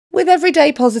With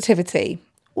everyday positivity,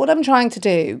 what I'm trying to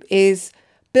do is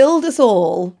build us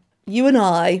all, you and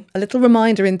I, a little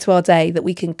reminder into our day that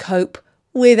we can cope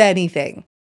with anything.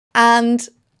 And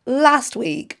last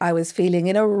week I was feeling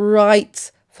in a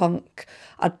right funk.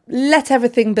 I'd let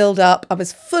everything build up. I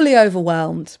was fully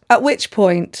overwhelmed. At which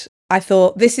point I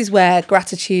thought this is where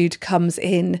gratitude comes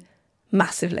in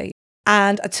massively.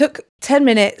 And I took 10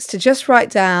 minutes to just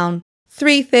write down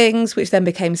 3 things, which then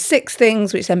became 6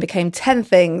 things, which then became 10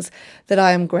 things that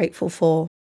I am grateful for.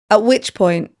 At which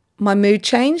point my mood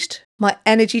changed, my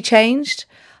energy changed.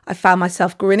 I found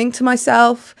myself grinning to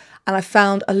myself, and I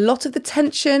found a lot of the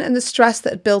tension and the stress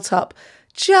that had built up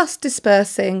just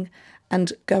dispersing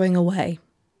and going away.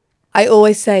 I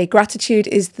always say gratitude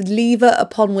is the lever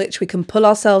upon which we can pull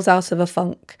ourselves out of a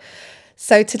funk.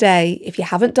 So today, if you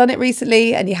haven't done it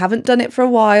recently and you haven't done it for a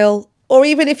while, or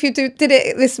even if you did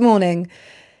it this morning,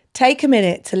 take a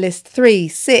minute to list 3,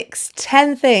 6,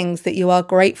 10 things that you are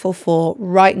grateful for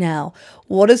right now.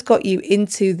 What has got you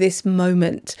into this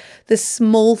moment? The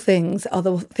small things are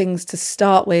the things to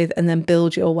start with and then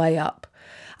build your way up.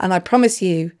 And I promise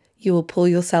you, you will pull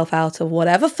yourself out of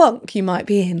whatever funk you might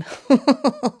be in.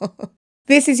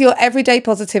 This is your Everyday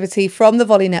Positivity from the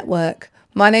Volley Network.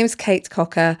 My name's Kate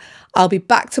Cocker. I'll be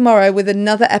back tomorrow with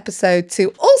another episode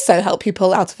to also help you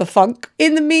pull out of a funk.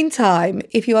 In the meantime,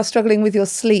 if you are struggling with your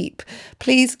sleep,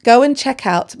 please go and check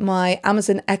out my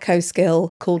Amazon Echo skill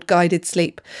called Guided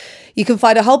Sleep. You can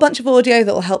find a whole bunch of audio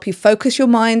that will help you focus your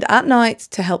mind at night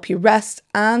to help you rest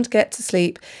and get to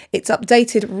sleep. It's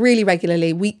updated really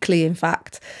regularly, weekly in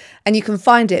fact. And you can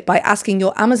find it by asking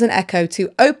your Amazon Echo to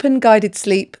open Guided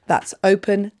Sleep. That's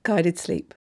open Guided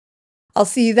Sleep. I'll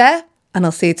see you there. And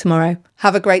I'll see you tomorrow.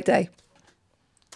 Have a great day.